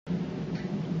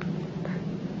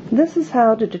This is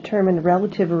how to determine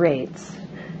relative rates.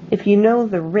 If you know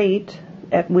the rate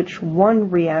at which one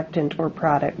reactant or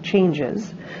product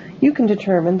changes, you can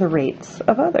determine the rates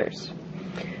of others.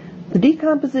 The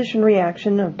decomposition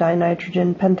reaction of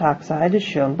dinitrogen pentoxide is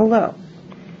shown below.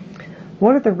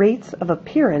 What are the rates of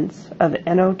appearance of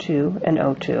NO2 and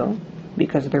O2,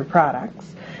 because they're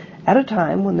products, at a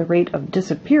time when the rate of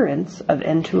disappearance of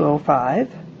N2O5,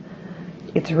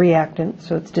 it's a reactant,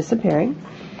 so it's disappearing,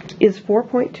 is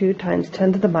 4.2 times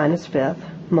 10 to the minus fifth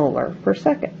molar per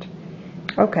second?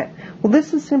 Okay, well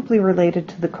this is simply related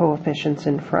to the coefficients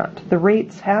in front. The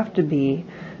rates have to be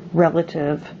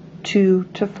relative 2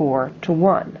 to 4 to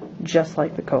 1, just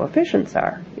like the coefficients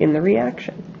are in the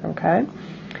reaction, okay?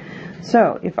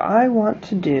 So if I want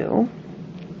to do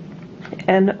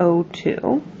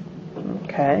NO2,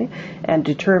 okay, and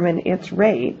determine its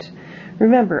rate,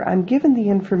 remember I'm given the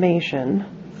information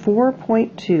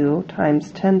 4.2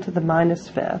 times 10 to the minus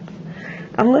fifth.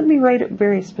 And let me write it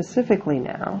very specifically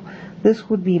now. This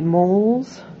would be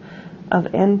moles of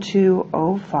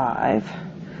N2O5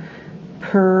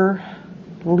 per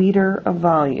liter of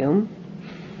volume,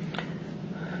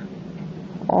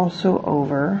 also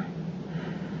over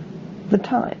the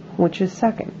time, which is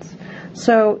seconds.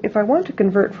 So if I want to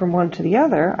convert from one to the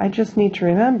other, I just need to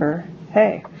remember,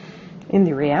 hey, in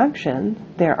the reaction,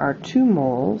 there are 2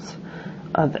 moles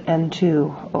of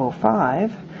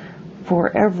N2O5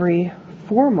 for every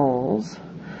 4 moles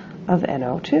of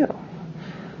NO2.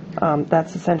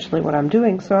 That's essentially what I'm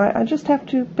doing, so I just have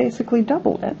to basically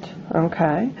double it,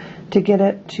 okay, to get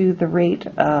it to the rate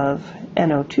of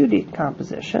NO2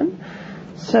 decomposition.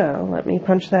 So let me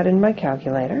punch that in my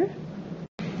calculator,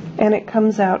 and it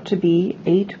comes out to be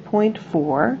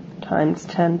 8.4 times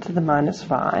 10 to the minus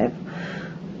 5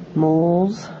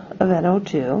 moles of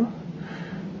NO2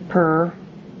 per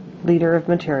liter of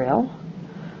material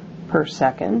per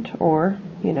second, or,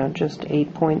 just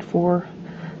 8.4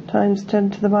 times 10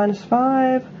 to the minus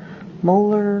 5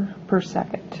 molar per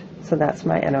second. So that's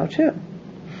my NO2.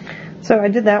 So I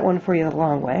did that one for you the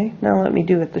long way. Now let me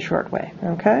do it the short way,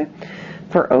 okay?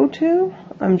 For O2,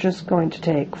 I'm just going to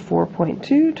take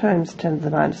 4.2 times 10 to the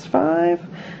minus 5,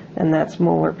 and that's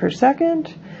molar per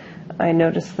second. I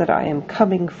notice that I am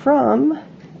coming from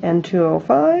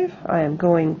N2O5, I am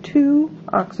going to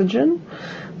oxygen,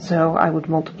 so I would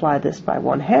multiply this by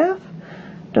 1/2.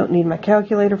 Don't need my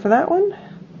calculator for that one.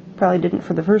 Probably didn't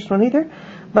for the first one either,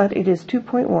 but it is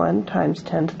 2.1 times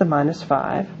 10 to the minus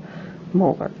 5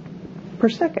 molar per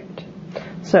second.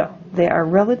 So they are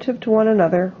relative to one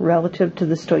another, relative to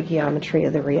the stoichiometry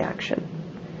of the reaction.